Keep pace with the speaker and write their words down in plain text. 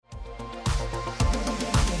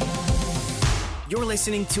You're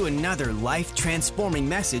listening to another life-transforming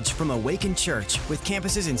message from Awaken Church with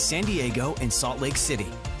campuses in San Diego and Salt Lake City.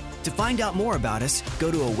 To find out more about us,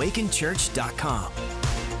 go to awakenchurch.com.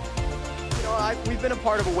 You know, we've been a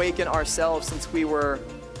part of Awaken ourselves since we were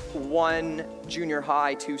one junior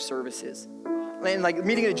high, 2 services. And like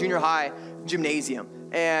meeting at a junior high gymnasium.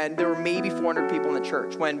 And there were maybe 400 people in the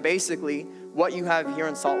church when basically what you have here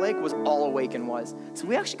in Salt Lake was all Awaken was. So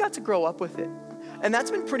we actually got to grow up with it. And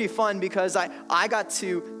that's been pretty fun because I got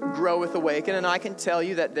to grow with Awaken, and I can tell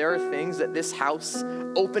you that there are things that this house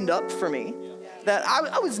opened up for me that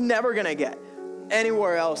I was never gonna get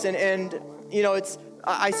anywhere else. And you know,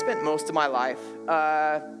 I spent most of my life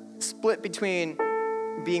split between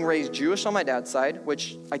being raised Jewish on my dad's side,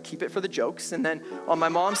 which I keep it for the jokes, and then on my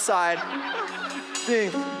mom's side,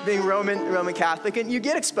 being Roman Catholic, and you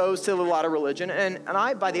get exposed to a lot of religion, and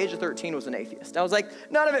I, by the age of 13, was an atheist. I was like,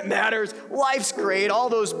 none of it matters, life's great, all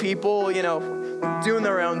those people, you know, doing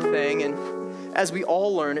their own thing, and as we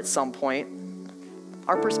all learn at some point,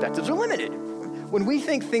 our perspectives are limited. When we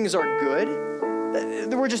think things are good,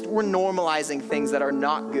 we're normalizing things that are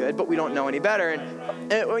not good, but we don't know any better,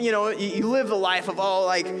 and you know, you live the life of, oh,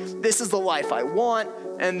 like, this is the life I want,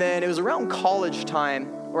 and then it was around college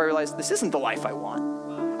time where I realized this isn't the life I want.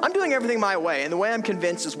 I'm doing everything my way, and the way I'm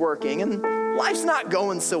convinced is working, and life's not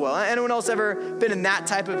going so well. Anyone else ever been in that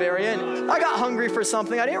type of area? And I got hungry for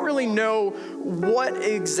something. I didn't really know what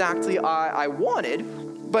exactly I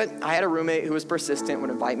wanted, but I had a roommate who was persistent, would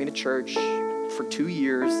invite me to church for 2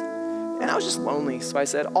 years, and I was just lonely, so I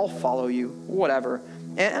said, I'll follow you, whatever.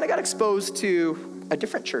 And I got exposed to a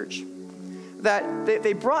different church that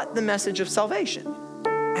they brought the message of salvation.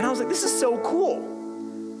 And I was like, this is so cool.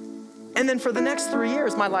 And then for the next 3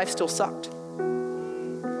 years, my life still sucked.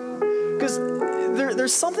 Because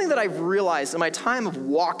there's something that I've realized in my time of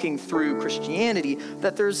walking through Christianity,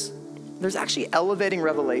 that there's actually elevating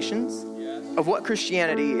revelations of what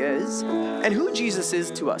Christianity is and who Jesus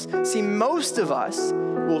is to us. See, most of us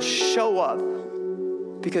will show up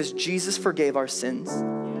because Jesus forgave our sins,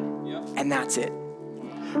 and that's it.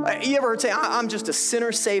 You ever heard say, I'm just a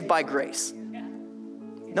sinner saved by grace?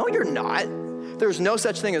 No, you're not. There's no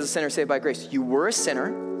such thing as a sinner saved by grace. You were a sinner,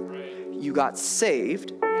 you got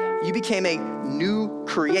saved, you became a new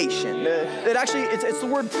creation. It's the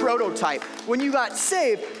word prototype. When you got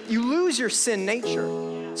saved, you lose your sin nature.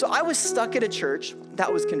 So I was stuck at a church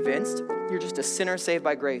that was convinced you're just a sinner saved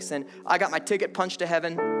by grace. And I got my ticket punched to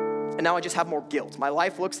heaven, and now I just have more guilt. My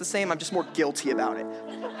life looks the same, I'm just more guilty about it.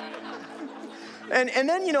 And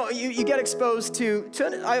then, you know, you get exposed to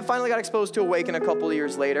I finally got exposed to Awaken a couple of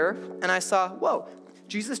years later, and I saw, whoa,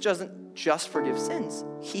 Jesus doesn't just forgive sins.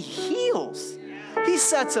 He heals. He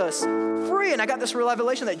sets us free. And I got this real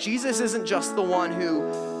revelation that Jesus isn't just the one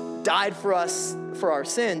who died for us for our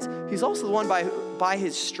sins. He's also the one by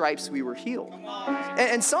his stripes we were healed.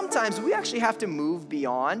 And sometimes we actually have to move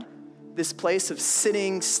beyond this place of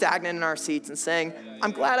sitting stagnant in our seats and saying,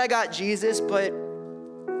 I'm glad I got Jesus, but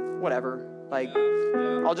whatever. Like,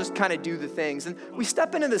 I'll just kind of do the things. And we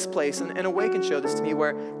step into this place, and Awaken showed this to me,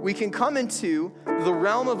 where we can come into the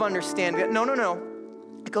realm of understanding that, no,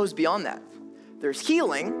 it goes beyond that. There's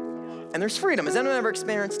healing, and there's freedom. Has anyone ever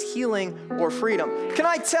experienced healing or freedom? Can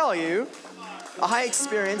I tell you, I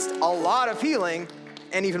experienced a lot of healing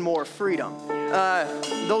and even more freedom.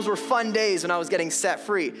 Those were fun days when I was getting set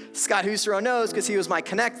free. Scott Husserow knows because he was my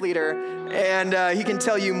Connect leader, and he can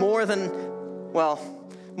tell you more than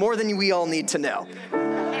we all need to know.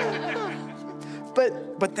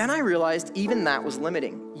 But then I realized even that was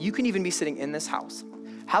limiting. You can even be sitting in this house,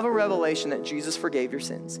 have a revelation that Jesus forgave your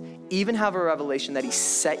sins, even have a revelation that he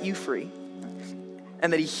set you free,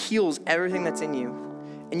 and that he heals everything that's in you,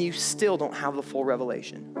 and you still don't have the full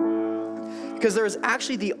revelation. Because there is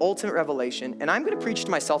actually the ultimate revelation, and I'm going to preach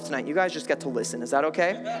to myself tonight. You guys just get to listen. Is that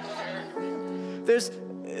okay?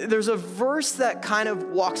 There's a verse that kind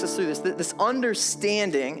of walks us through this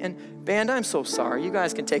understanding. And band, I'm so sorry. You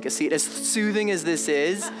guys can take a seat. As soothing as this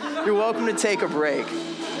is, you're welcome to take a break.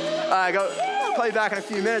 I'll call you back in a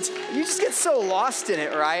few minutes. You just get so lost in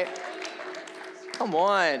it, right? Come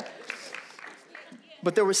on.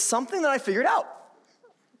 But there was something that I figured out.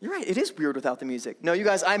 You're right, it is weird without the music. No, you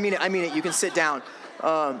guys, I mean it. You can sit down.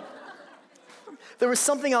 There was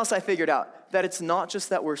something else I figured out, that it's not just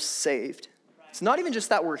that we're saved. It's not even just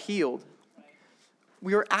that we're healed.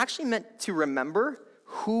 We are actually meant to remember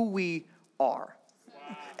who we are.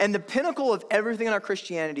 And the pinnacle of everything in our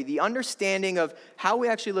Christianity, the understanding of how we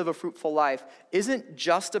actually live a fruitful life, isn't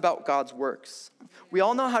just about God's works. We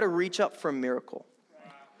all know how to reach up for a miracle.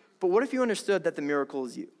 But what if you understood that the miracle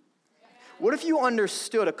is you? What if you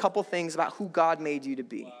understood a couple things about who God made you to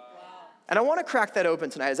be? And I want to crack that open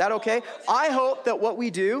tonight. Is that okay? I hope that what we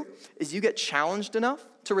do is you get challenged enough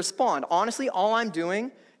to respond. Honestly, all I'm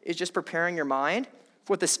doing is just preparing your mind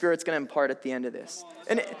for what the Spirit's going to impart at the end of this.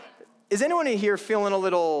 And is anyone in here feeling a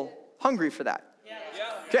little hungry for that?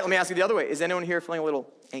 Okay, let me ask you the other way. Is anyone here feeling a little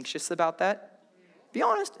anxious about that? Be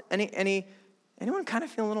honest. Anyone kind of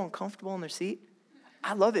feeling a little uncomfortable in their seat?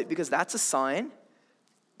 I love it because that's a sign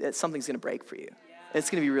that something's going to break for you. It's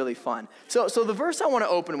going to be really fun. So the verse I want to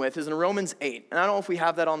open with is in Romans 8. And I don't know if we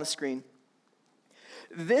have that on the screen.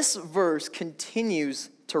 This verse continues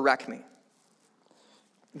to wreck me.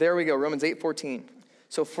 There we go, Romans 8:14.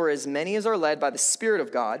 So for as many as are led by the Spirit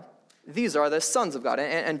of God, these are the sons of God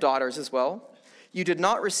and daughters as well. You did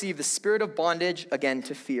not receive the spirit of bondage, again,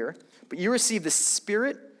 to fear, but you received the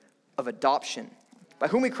spirit of adoption, by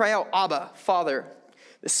whom we cry out, Abba, Father.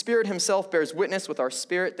 The Spirit himself bears witness with our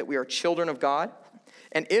spirit that we are children of God.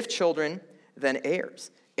 And if children, then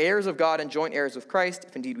heirs. Heirs of God and joint heirs with Christ,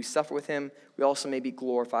 if indeed we suffer with him, we also may be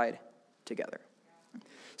glorified together.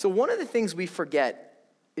 So one of the things we forget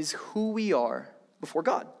is who we are before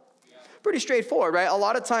God. Pretty straightforward, right? A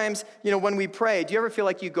lot of times, when we pray, do you ever feel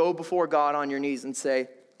like you go before God on your knees and say,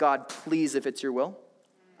 God, please, if it's your will?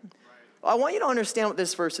 I want you to understand what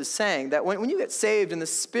this verse is saying, that when you get saved and the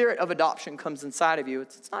spirit of adoption comes inside of you,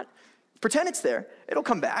 it's not, pretend it's there. It'll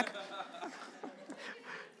come back.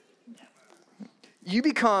 You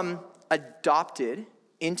become adopted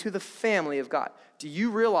into the family of God. Do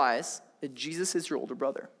you realize that Jesus is your older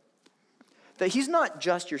brother? That he's not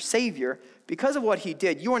just your Savior. Because of what he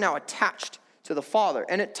did, you are now attached to the Father.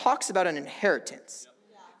 And it talks about an inheritance.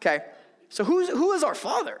 Okay? So who is our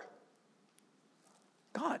Father?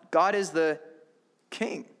 God. God is the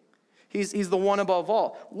King. He's the one above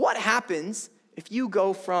all. What happens if you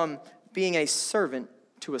go from being a servant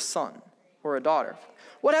to a son or a daughter?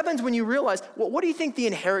 What happens when you realize, what do you think the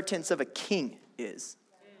inheritance of a king is?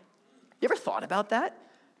 You ever thought about that?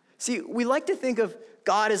 See, we like to think of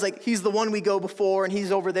God as like he's the one we go before and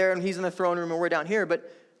he's over there and he's in the throne room and we're down here.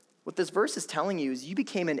 But what this verse is telling you is you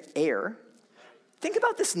became an heir. Think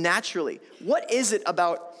about this naturally. What is it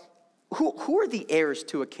about, who are the heirs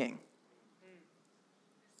to a king?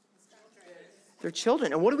 They're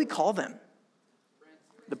children. And what do we call them?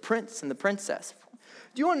 The prince and the princess.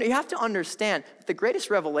 You have to understand that the greatest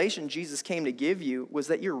revelation Jesus came to give you was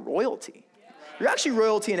that you're royalty. You're actually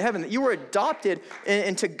royalty in heaven, that you were adopted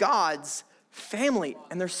into God's family.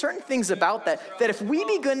 And there's certain things about that if we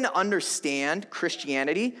begin to understand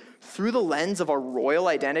Christianity through the lens of our royal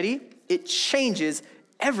identity, it changes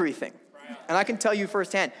everything. And I can tell you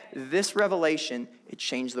firsthand, this revelation, it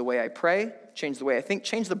changed the way I pray, changed the way I think,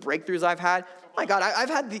 changed the breakthroughs I've had. My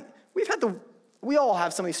God, we all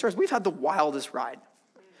have some of these stories. We've had the wildest ride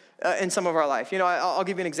in some of our life. I'll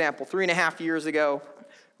give you an example. 3.5 years ago,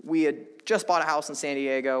 we had just bought a house in San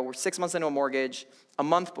Diego. We're 6 months into a mortgage. A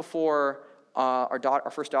month before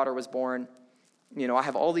our first daughter was born, I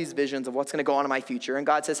have all these visions of what's going to go on in my future. And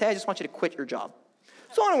God says, hey, I just want you to quit your job.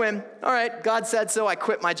 So on a whim, all right, God said so. I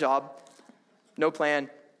quit my job. No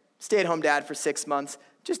plan. Stay-at-home dad for 6 months.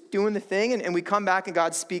 Just doing the thing. And we come back and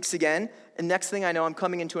God speaks again. And next thing I know, I'm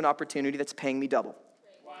coming into an opportunity that's paying me double.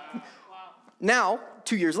 Wow. Now,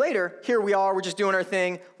 2 years later, here we are, we're just doing our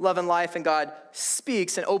thing, loving life, and God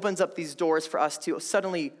speaks and opens up these doors for us to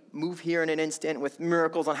suddenly move here in an instant with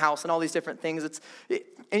miracles on house and all these different things.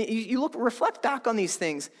 And you reflect back on these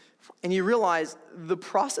things, and you realize the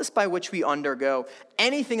process by which we undergo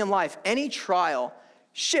anything in life, any trial,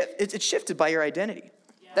 it's shifted by your identity.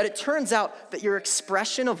 That it turns out that your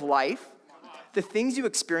expression of life, the things you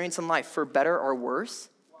experience in life, for better or worse,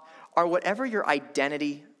 are whatever your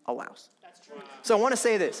identity allows. So I want to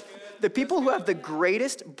say this. The people who have the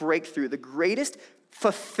greatest breakthrough, the greatest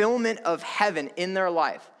fulfillment of heaven in their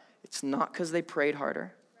life, it's not because they prayed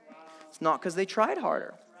harder. It's not because they tried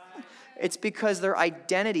harder. It's because their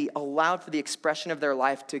identity allowed for the expression of their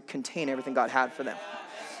life to contain everything God had for them.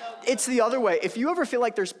 It's the other way. If you ever feel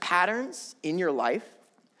like there's patterns in your life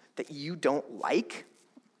that you don't like,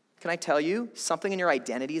 can I tell you, something in your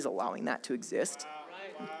identity is allowing that to exist?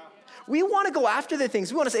 We want to go after the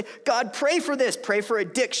things. We want to say, God, pray for this, pray for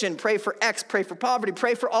addiction, pray for X, pray for poverty,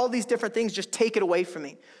 pray for all these different things. Just take it away from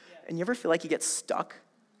me. And you ever feel like you get stuck?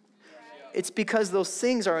 It's because those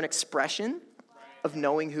things are an expression of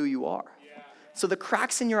knowing who you are. So the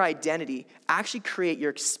cracks in your identity actually create your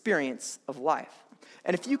experience of life.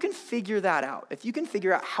 And if you can figure that out, if you can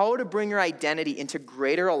figure out how to bring your identity into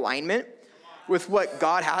greater alignment with what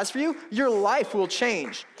God has for you, your life will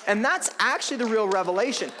change. And that's actually the real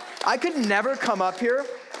revelation. I could never come up here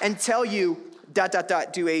and tell you,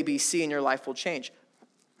 do A, B, C, and your life will change.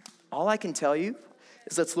 All I can tell you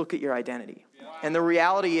is let's look at your identity. And the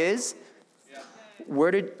reality is,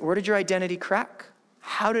 where did your identity crack?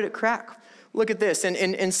 How did it crack? Look at this.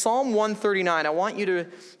 In Psalm 139, I want you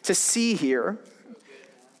to see here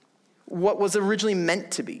what was originally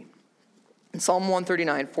meant to be. In Psalm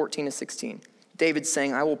 139, 14 to 16, David's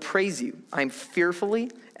saying, I will praise you. I am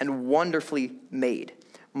fearfully and wonderfully made.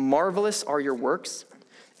 Marvelous are your works,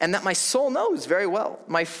 and that my soul knows very well.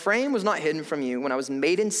 My frame was not hidden from you when I was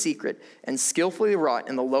made in secret and skillfully wrought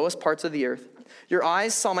in the lowest parts of the earth. Your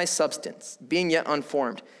eyes saw my substance, being yet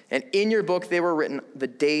unformed, and in your book they were written, the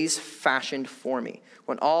days fashioned for me,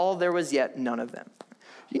 when all there was yet none of them.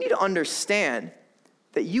 You need to understand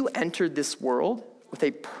that you entered this world with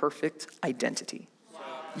a perfect identity.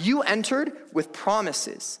 You entered with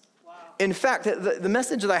promises. In fact, the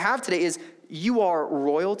message that I have today is you are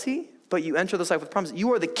royalty, but you enter this life with promises.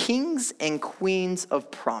 You are the kings and queens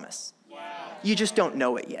of promise. You just don't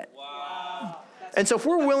know it yet. And so if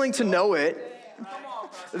we're willing to know it,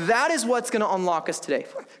 that is what's going to unlock us today.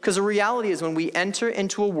 Because the reality is when we enter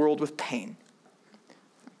into a world with pain,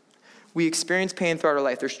 we experience pain throughout our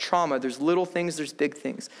life. There's trauma, there's little things, there's big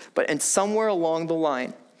things. And somewhere along the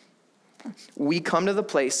line, we come to the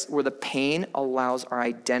place where the pain allows our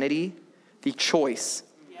identity, the choice,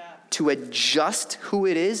 to adjust who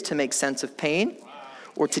it is to make sense of pain,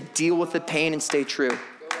 or to deal with the pain and stay true.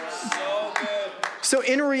 So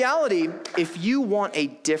in reality, if you want a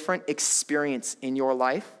different experience in your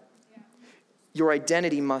life, your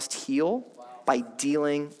identity must heal by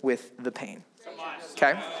dealing with the pain.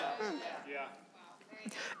 Okay?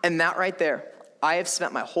 And that right there, I have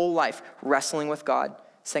spent my whole life wrestling with God,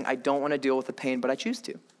 saying I don't want to deal with the pain, but I choose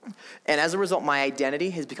to. And as a result, my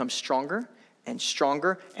identity has become stronger and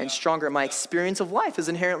stronger and stronger. My experience of life has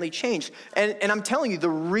inherently changed. And I'm telling you, the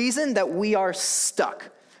reason that we are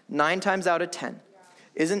stuck 9 times out of 10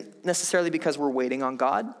 isn't necessarily because we're waiting on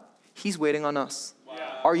God. He's waiting on us.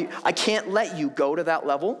 I can't let you go to that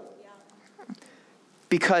level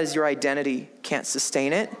because your identity can't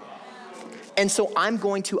sustain it. And so I'm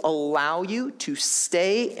going to allow you to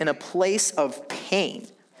stay in a place of pain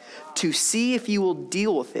to see if you will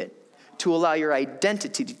deal with it, to allow your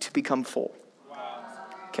identity to become full.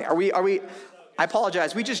 Okay, are we, I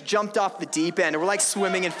apologize, we just jumped off the deep end and we're like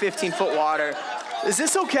swimming in 15-foot water. Is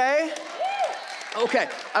this okay? Okay,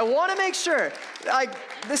 I want to make sure,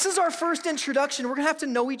 this is our first introduction. We're going to have to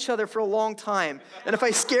know each other for a long time. And if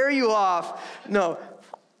I scare you off, no.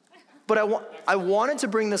 But I wanted to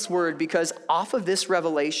bring this word because off of this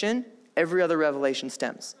revelation, every other revelation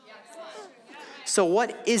stems. So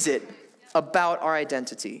what is it about our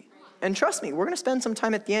identity? And trust me, we're going to spend some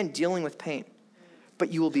time at the end dealing with pain.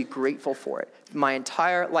 But you will be grateful for it. My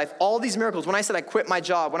entire life, all these miracles, when I said I quit my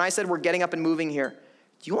job, when I said we're getting up and moving here,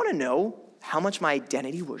 do you want to know how much my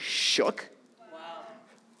identity was shook? Wow.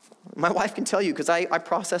 My wife can tell you because I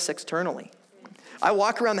process externally. I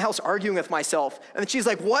walk around the house arguing with myself, and she's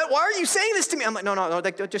like, what? Why are you saying this to me? I'm like, no,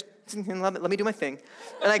 just let me do my thing.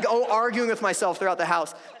 And I go arguing with myself throughout the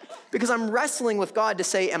house because I'm wrestling with God to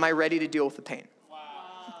say, am I ready to deal with the pain? Wow.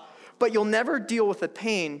 But you'll never deal with the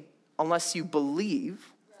pain unless you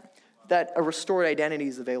believe that a restored identity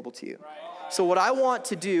is available to you. So what I want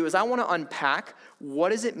to do is I want to unpack what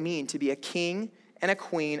does it mean to be a king and a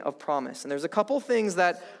queen of promise. And there's a couple things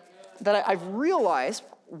that I've realized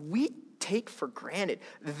we take for granted.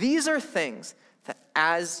 These are things that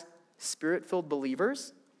as Spirit-filled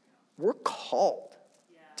believers, we're called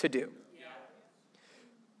to do.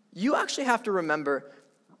 You actually have to remember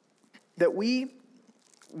that we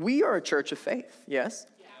are a church of faith, yes?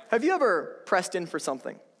 Have you ever pressed in for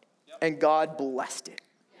something and God blessed it?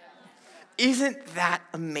 Isn't that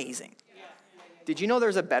amazing? Did you know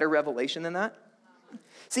there's a better revelation than that?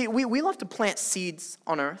 See, we love to plant seeds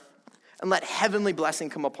on earth and let heavenly blessing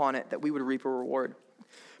come upon it that we would reap a reward.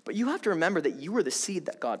 But you have to remember that you were the seed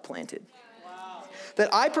that God planted. Wow.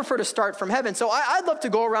 That I prefer to start from heaven. So I'd love to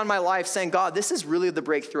go around my life saying, God, this is really the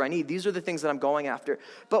breakthrough I need. These are the things that I'm going after.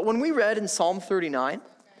 But when we read in Psalm 39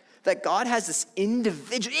 that God has this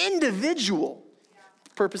individual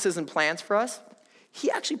purposes and plans for us,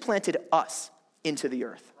 he actually planted us into the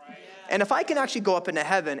earth. Right. And if I can actually go up into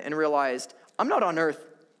heaven and realize I'm not on earth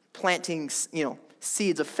planting,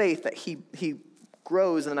 seeds of faith that he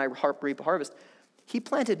grows and then I reap a harvest. He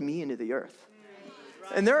planted me into the earth.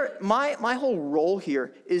 And my whole role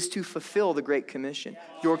here is to fulfill the Great Commission.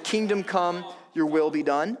 Your kingdom come, your will be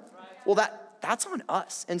done. Well, that's on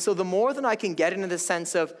us. And so the more that I can get into the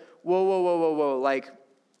sense of, whoa, like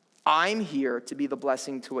I'm here to be the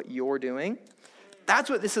blessing to what you're doing. That's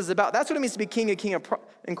what this is about. That's what it means to be king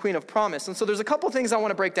and queen of promise. And so there's a couple things I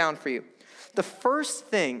want to break down for you. The first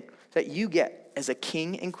thing that you get as a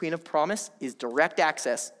king and queen of promise is direct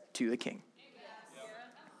access to the king.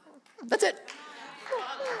 That's it.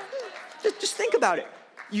 Just think about it.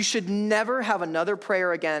 You should never have another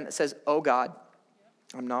prayer again that says, oh God,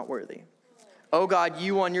 I'm not worthy. Oh God,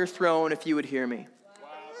 you on your throne, if you would hear me.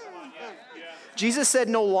 Jesus said,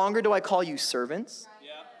 no longer do I call you servants.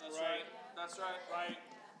 That's right.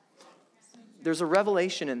 There's a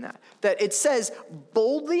revelation in that it says,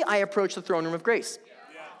 boldly I approach the throne room of grace.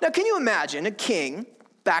 Now, can you imagine a king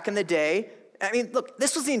back in the day? I mean, look,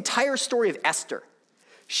 this was the entire story of Esther.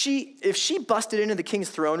 If she busted into the king's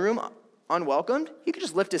throne room unwelcomed, he could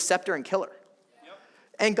just lift his scepter and kill her.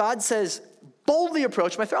 And God says, boldly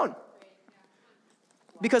approach my throne.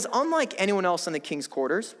 Because unlike anyone else in the king's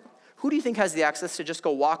quarters, who do you think has the access to just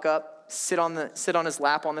go walk up, sit on his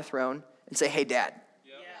lap on the throne, and say, hey, Dad,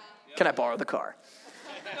 can I borrow the car?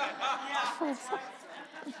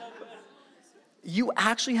 You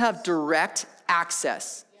actually have direct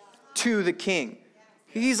access to the king.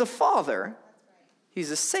 He's a father. He's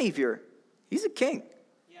a savior. He's a king.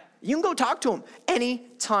 You can go talk to him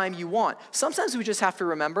anytime you want. Sometimes we just have to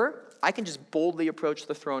remember, I can just boldly approach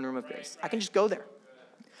the throne room of grace. I can just go there.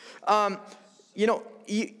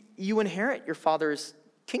 You inherit your father's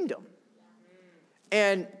kingdom.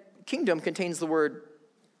 And kingdom contains the word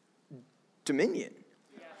dominion.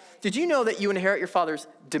 Did you know that you inherit your father's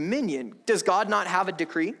dominion? Does God not have a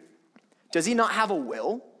decree? Does he not have a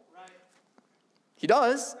will? He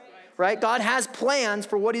does, right? God has plans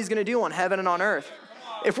for what he's going to do on heaven and on earth.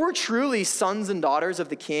 If we're truly sons and daughters of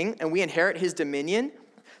the king and we inherit his dominion,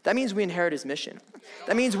 that means we inherit his mission.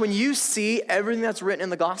 That means when you see everything that's written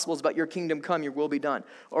in the Gospels about your kingdom come, your will be done,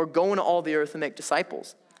 or go into all the earth and make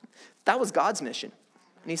disciples, that was God's mission.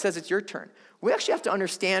 And he says it's your turn. We actually have to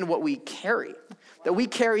understand what we carry, that we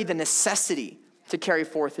carry the necessity to carry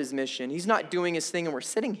forth his mission. He's not doing his thing and we're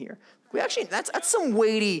sitting here. That's some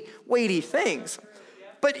weighty things.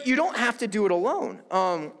 But you don't have to do it alone.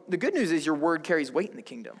 The good news is your word carries weight in the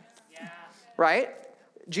kingdom, right?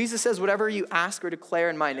 Jesus says, whatever you ask or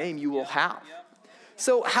declare in my name, you will have.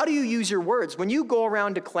 So how do you use your words? When you go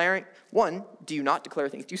around declaring, one, do you not declare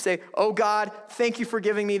things? Do you say, oh God, thank you for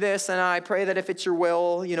giving me this, and I pray that if it's your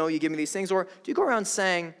will, you give me these things? Or do you go around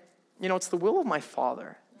saying, it's the will of my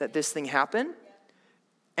Father that this thing happen?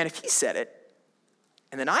 And if he said it,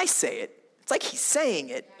 and then I say it, it's like he's saying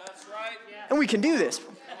it. That's right. And we can do this.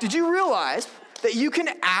 Did you realize that you can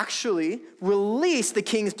actually release the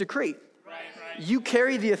king's decree? You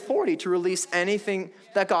carry the authority to release anything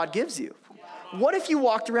that God gives you. What if you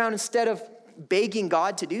walked around instead of begging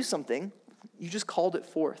God to do something, you just called it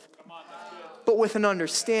forth? But with an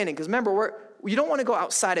understanding, because remember, you don't want to go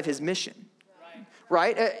outside of his mission,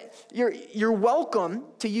 right? You're welcome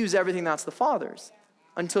to use everything that's the Father's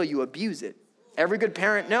until you abuse it. Every good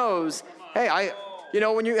parent knows, hey,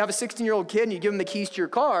 when you have a 16-year-old kid and you give him the keys to your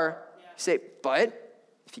car, you say, but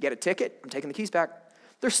if you get a ticket, I'm taking the keys back.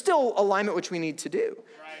 There's still alignment which we need to do.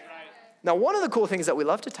 Now, one of the cool things that we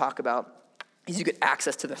love to talk about is you get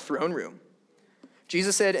access to the throne room.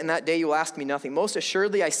 Jesus said, in that day you will ask me nothing. Most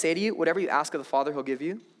assuredly I say to you, whatever you ask of the Father, he'll give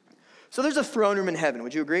you. So there's a throne room in heaven.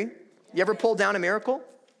 Would you agree? You ever pulled down a miracle?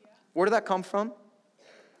 Where did that come from?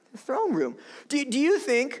 The throne room. Do you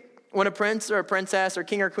think when a prince or a princess or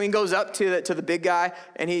king or queen goes up to the big guy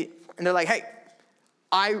and they're like, hey,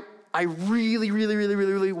 I really, really, really,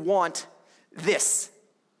 really, really want this.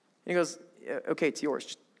 And he goes, okay, it's yours.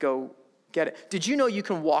 Just go get it. Did you know you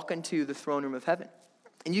can walk into the throne room of heaven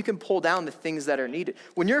and you can pull down the things that are needed?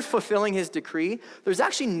 When you're fulfilling his decree, there's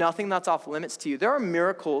actually nothing that's off limits to you. There are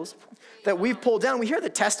miracles that we've pulled down. We hear the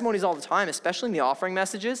testimonies all the time, especially in the offering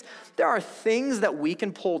messages. There are things that we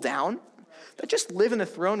can pull down that just live in the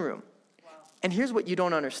throne room. And here's what you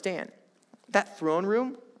don't understand. That throne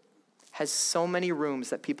room has so many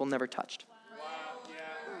rooms that people never touched.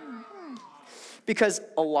 Because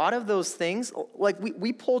a lot of those things, like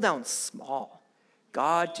we pull down small.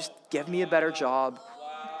 God, just give me a better job.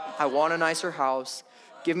 I want a nicer house.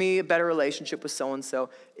 Give me a better relationship with so-and-so.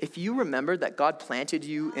 If you remember that God planted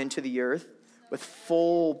you into the earth with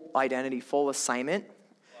full identity, full assignment,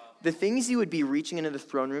 the things you would be reaching into the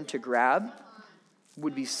throne room to grab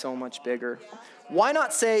would be so much bigger. Why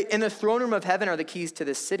not say, in the throne room of heaven are the keys to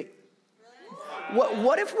this city?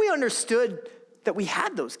 What if we understood that we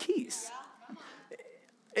had those keys?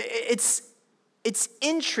 It's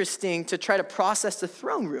interesting to try to process the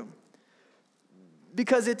throne room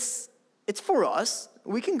because it's for us.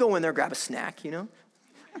 We can go in there, grab a snack,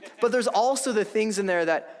 But there's also the things in there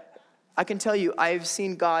that I can tell you, I've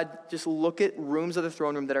seen God just look at rooms of the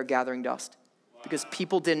throne room that are gathering dust because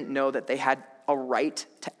people didn't know that they had a right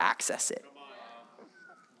to access it.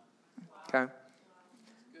 okay?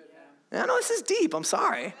 I know this is deep, I'm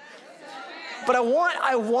sorry. But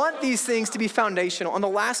I want these things to be foundational. And the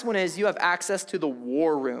last one is you have access to the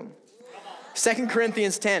war room. 2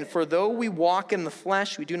 Corinthians 10, for though we walk in the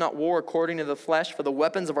flesh, we do not war according to the flesh, for the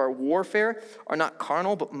weapons of our warfare are not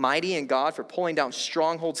carnal, but mighty in God for pulling down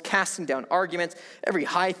strongholds, casting down arguments, every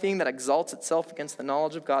high thing that exalts itself against the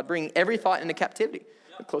knowledge of God, bringing every thought into captivity, to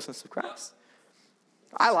the closeness of Christ.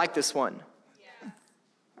 I like this one.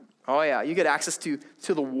 Oh yeah, you get access to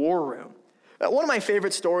the war room. One of my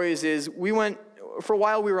favorite stories is for a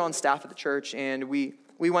while we were on staff at the church, and we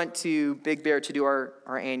went to Big Bear to do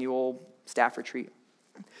our annual staff retreat.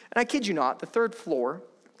 And I kid you not, the 3rd floor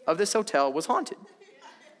of this hotel was haunted.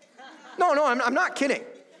 No, I'm not kidding.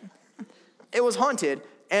 It was haunted,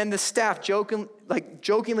 and the staff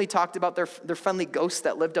jokingly talked about their friendly ghosts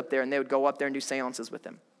that lived up there, and they would go up there and do seances with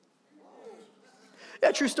them.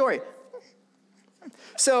 Yeah, true story.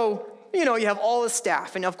 So, you have all the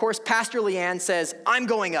staff, and of course, Pastor Leanne says, I'm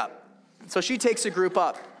going up. So she takes a group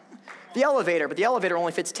up. The elevator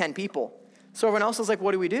only fits 10 people. So everyone else is like,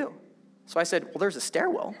 what do we do? So I said, well, there's a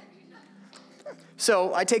stairwell.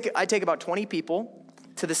 So I take about 20 people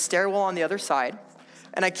to the stairwell on the other side,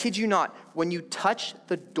 and I kid you not, when you touch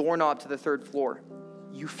the doorknob to the 3rd floor,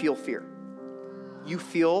 you feel fear. You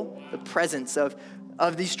feel the presence of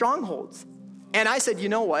these strongholds. And I said, you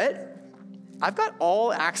know what? I've got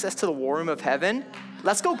all access to the war room of heaven.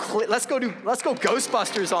 Let's go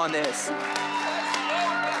Ghostbusters on this.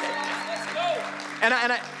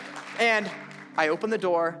 And I open the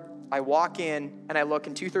door, I walk in, and I look,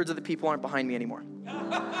 and 2/3 of the people aren't behind me anymore.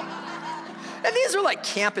 And these are like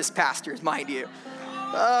campus pastors, mind you.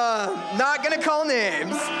 Not gonna call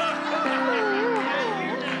names.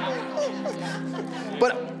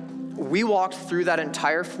 But we walked through that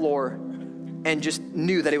entire floor and just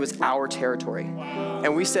knew that it was our territory.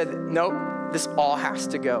 And we said, nope, this all has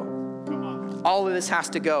to go. All of this has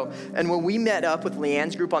to go. And when we met up with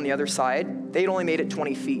Leanne's group on the other side, they'd only made it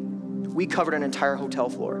 20 feet. We covered an entire hotel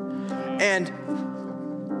floor. And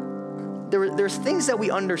there's things that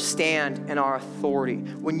we understand in our authority.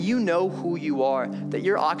 When you know who you are, that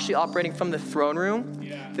you're actually operating from the throne room,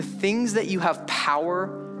 the things that you have power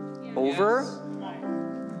over,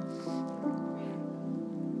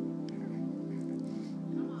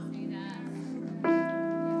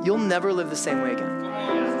 you'll never live the same way again.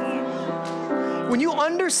 When you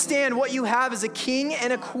understand what you have as a king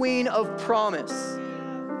and a queen of promise,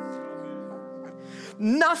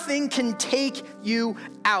 nothing can take you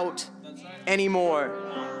out anymore.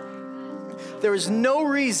 There is no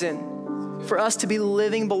reason for us to be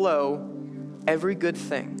living below every good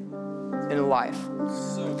thing in life,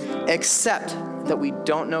 except that we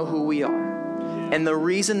don't know who we are. And the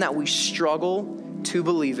reason that we struggle to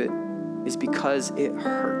believe it is because it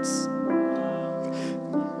hurts.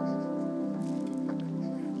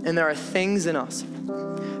 And there are things in us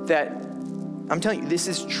that, I'm telling you, this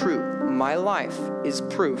is true. My life is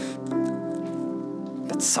proof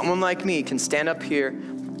that someone like me can stand up here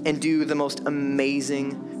and do the most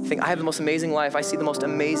amazing thing. I have the most amazing life. I see the most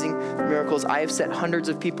amazing miracles. I have set hundreds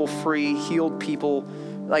of people free, healed people,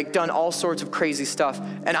 done all sorts of crazy stuff.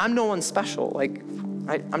 And I'm no one special.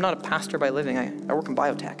 I'm not a pastor by living. I work in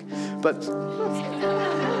biotech. But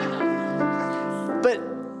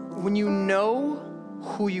when you know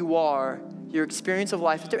who you are, your experience of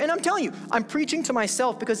life is different. And I'm telling you, I'm preaching to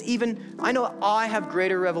myself because even I know I have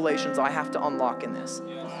greater revelations I have to unlock in this.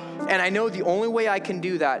 And I know the only way I can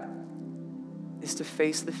do that is to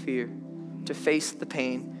face the fear, to face the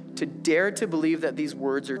pain, to dare to believe that these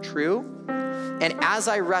words are true. And as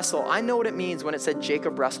I wrestle, I know what it means when it said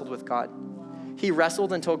Jacob wrestled with God. He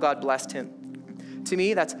wrestled until God blessed him. To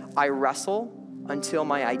me, that's I wrestle until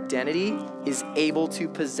my identity is able to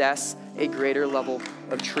possess a greater level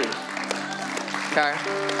of truth. Okay?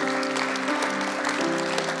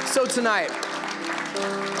 So tonight,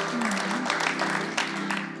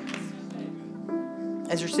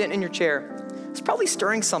 as you're sitting in your chair, it's probably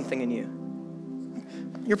stirring something in you.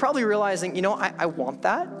 You're probably realizing, I want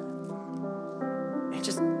that. It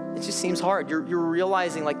just seems hard. You're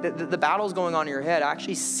realizing the battle's going on in your head. I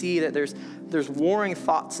actually see that there's warring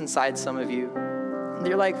thoughts inside some of you. And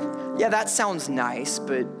you're like, yeah, that sounds nice,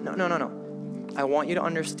 but no. I want you to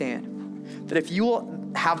understand that if you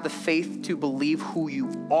will have the faith to believe who you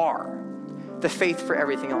are, the faith for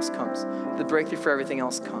everything else comes. The breakthrough for everything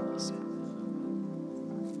else comes.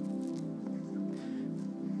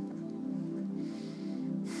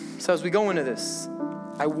 So as we go into this,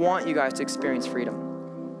 I want you guys to experience freedom.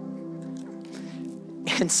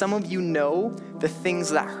 And some of you know the things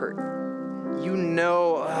that hurt. Am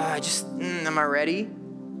I ready?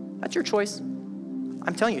 That's your choice.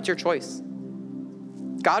 I'm telling you, it's your choice.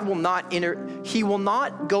 God will not He will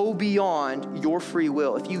not go beyond your free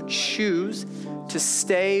will. If you choose to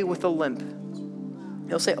stay with a limp,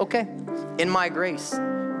 He'll say, okay, in my grace,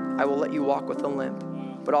 I will let you walk with a limp.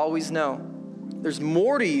 But always know, there's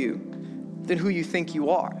more to you than who you think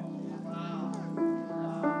you are.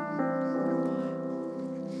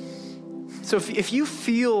 So if you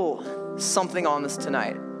feel something on this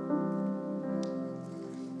tonight,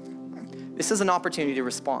 this is an opportunity to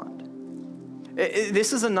respond.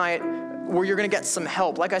 This is a night where you're gonna get some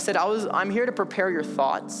help. Like I said, I'm here to prepare your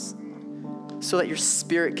thoughts so that your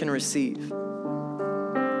spirit can receive.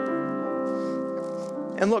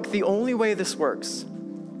 And look, the only way this works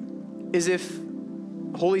is if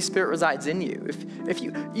Holy Spirit resides in you. If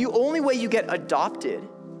you only way you get adopted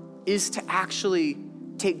is to actually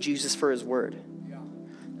take Jesus for his word.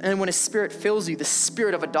 And when his spirit fills you, the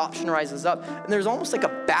spirit of adoption rises up. And there's almost like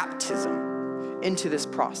a baptism into this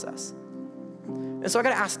process. And so I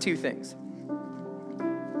gotta ask two things.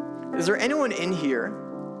 Is there anyone in here,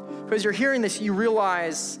 because you're hearing this, you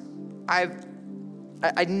realize I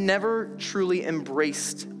never truly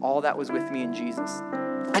embraced all that was with me in Jesus.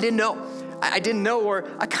 I didn't know. I didn't know, or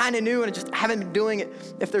I kind of knew and I just haven't been doing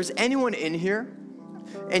it. If there's anyone in here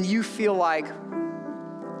and you feel like,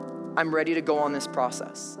 I'm ready to go on this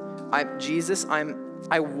process.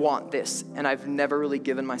 I want this, and I've never really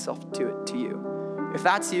given myself to you. If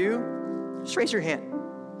that's you, just raise your hand.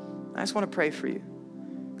 I just want to pray for you.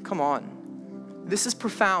 Come on. This is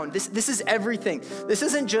profound. This is everything. This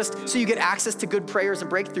isn't just so you get access to good prayers and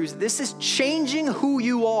breakthroughs. This is changing who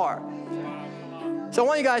you are. So I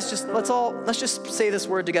want you guys let's just say this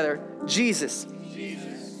word together. Jesus.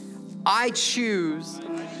 I choose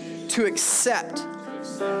to accept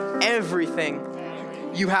everything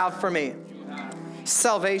you have for me.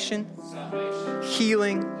 Salvation,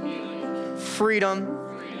 healing, freedom,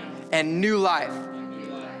 and new life.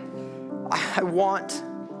 I want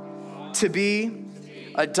to be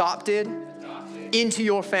adopted into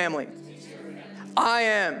your family. I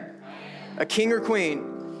am a king or queen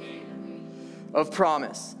of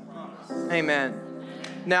promise. Amen.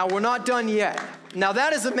 Now, we're not done yet. Now,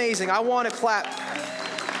 that is amazing. I want to clap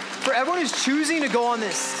for everyone who's choosing to go on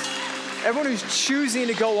this. Everyone who's choosing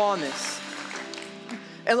to go on this.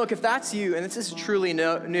 And look, if that's you, and this is truly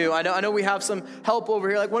new, I know we have some help over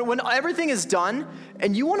here. Like when everything is done,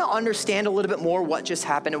 and you want to understand a little bit more what just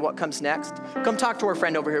happened and what comes next, come talk to our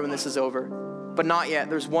friend over here when this is over. But not yet.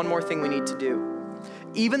 There's one more thing we need to do.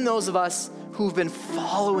 Even those of us who've been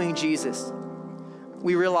following Jesus,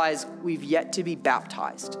 we realize we've yet to be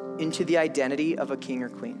baptized into the identity of a king or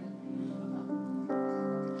queen.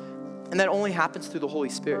 And that only happens through the Holy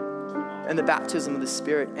Spirit and the baptism of the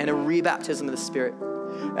Spirit and a rebaptism of the Spirit.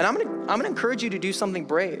 And I'm gonna encourage you to do something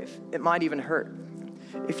brave. It might even hurt.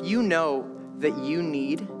 If you know that you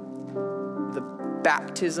need the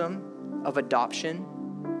baptism of adoption,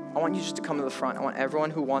 I want you just to come to the front. I want everyone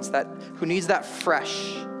who wants that, who needs that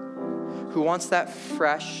fresh, who wants that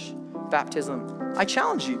fresh baptism. I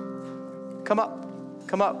challenge you. Come up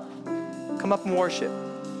and worship.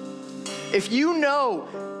 If you know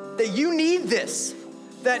that you need this,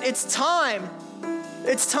 that it's time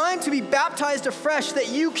to be baptized afresh, that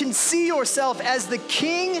you can see yourself as the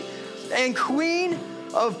king and queen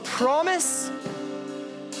of promise.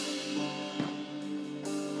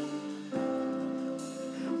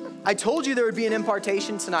 I told you there would be an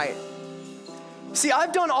impartation tonight. See,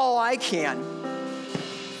 I've done all I can.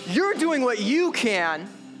 You're doing what you can,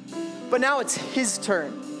 but now it's his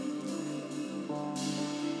turn.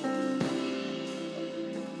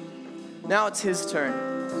 Now it's his turn.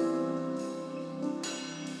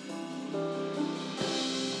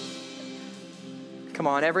 Come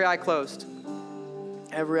on, every eye closed.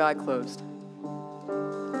 Every eye closed.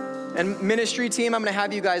 And ministry team, I'm gonna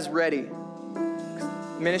have you guys ready.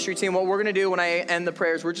 Ministry team, what we're gonna do when I end the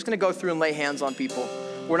prayers, we're just gonna go through and lay hands on people.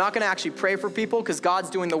 We're not gonna actually pray for people because God's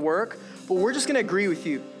doing the work, but we're just gonna agree with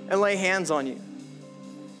you and lay hands on you.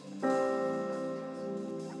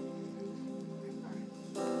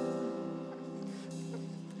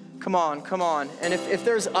 Come on. And if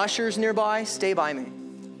there's ushers nearby, stay by me.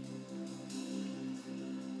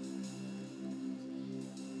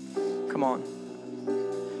 Come on.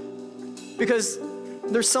 Because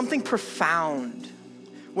there's something profound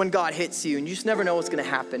when God hits you and you just never know what's gonna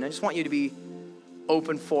happen. I just want you to be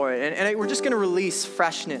open for it. And we're just gonna release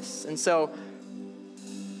freshness. And so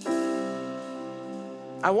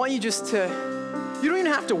I want you just to, you don't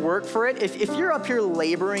even have to work for it. If you're up here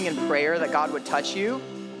laboring in prayer that God would touch you,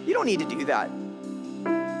 you don't need to do that.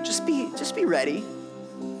 Just be ready.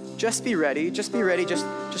 just be ready. Just be ready. Just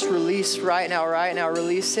release right now.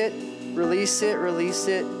 Release it. Release it. Release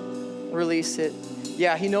it. Release it.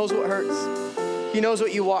 Yeah, he knows what hurts. He knows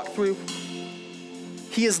what you walk through.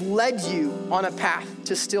 He has led you on a path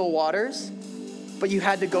to still waters, but you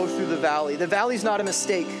had to go through the valley. The valley's not a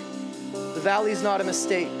mistake. The valley's not a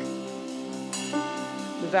mistake.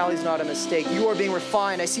 The valley's not a mistake. You are being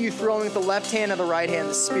refined. I see you throwing with the left hand and the right hand,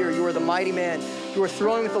 the spear. You are the mighty man. You are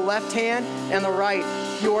throwing with the left hand and the right.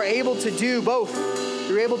 You are able to do both.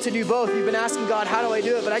 You're able to do both. You've been asking God, how do I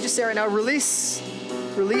do it? But I just say right now, release.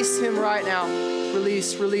 Release him right now.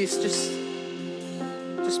 Release. Just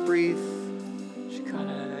breathe.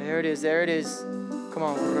 There it is. There it is. Come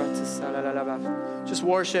on. Just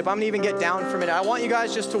worship. I'm going to even get down for a minute. I want you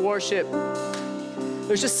guys just to worship.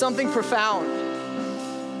 There's just something profound.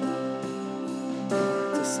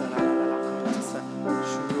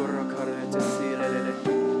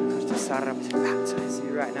 Baptize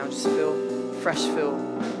you right now. Just fill. Fresh fill.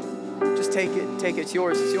 Just take it. Take it. It's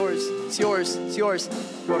yours. It's yours. It's yours. It's yours.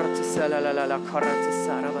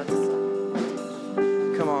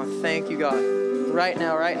 Come on. Thank you, God. Right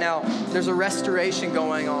now, there's a restoration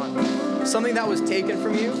going on. Something that was taken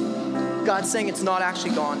from you, God's saying it's not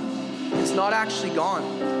actually gone. It's not actually gone.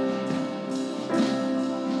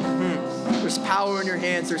 There's power in your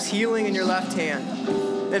hands. There's healing in your left hand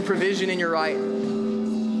and provision in your right.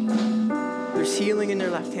 There's healing in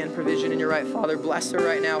your left hand, provision in your right. Father, bless her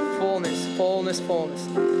right now. Fullness. Full.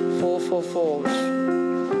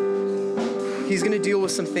 He's going to deal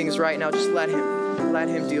with some things right now. Just let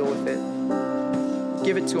him deal with it.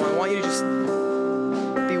 Give it to him. I want you to just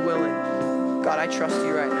be willing. God, I trust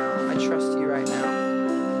you right now. I trust you right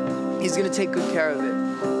now. He's going to take good care of it.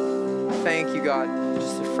 Thank you, God.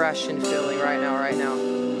 Just a fresh infilling right now.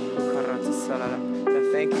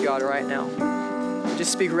 Thank you, God, right now.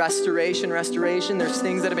 Just speak restoration. There's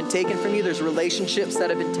things that have been taken from you. There's relationships that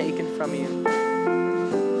have been taken from you.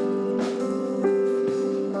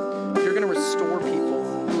 You're going to restore people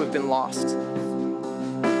who have been lost.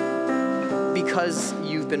 Because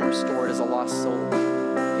you've been restored as a lost soul.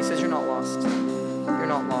 He says, you're not lost. You're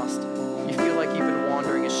not lost. You feel like you've been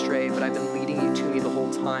wandering astray, but I've been leading you to me the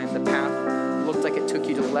whole time. The path looked like it took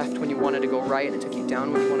you to the left when you wanted to go right, and it took you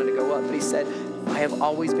down when you wanted to go up. But he said, I have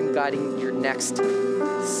always been guiding your next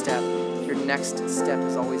step. Your next step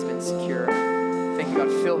has always been secure. Thank you, God.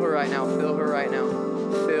 Fill her right now. Fill her right now.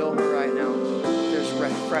 Fill her right now. There's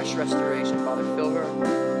fresh restoration, Father. Fill her.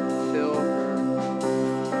 Fill her.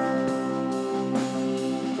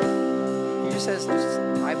 Says,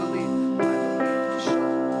 I believe.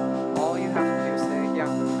 All you have to do is say, yeah,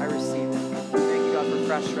 I receive it. Thank you, God, for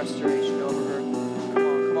fresh restoration over her.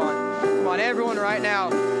 Come on, everyone right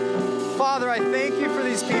now. Father, I thank you for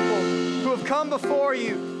these people who have come before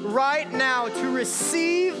you right now to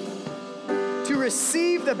receive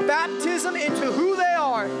the baptism into who they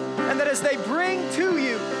are, and that as they bring to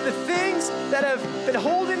you the things that have been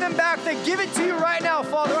holding them back, they give it to you right now.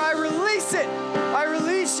 Father, I release it. I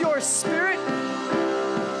release your spirit.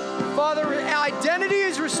 Father, identity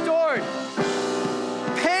is restored.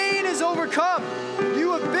 Pain is overcome.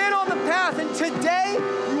 You have been on the path, and today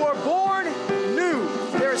you are born new.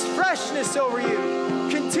 There is freshness over you.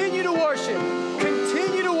 Continue to worship.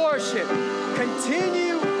 Continue to worship.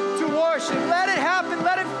 Continue to worship. Let it happen.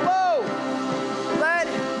 Let it flow. Let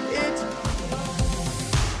it.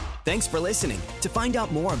 Thanks for listening. To find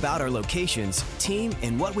out more about our locations, team,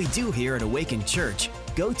 and what we do here at Awaken Church,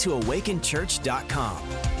 go to awakenchurch.com.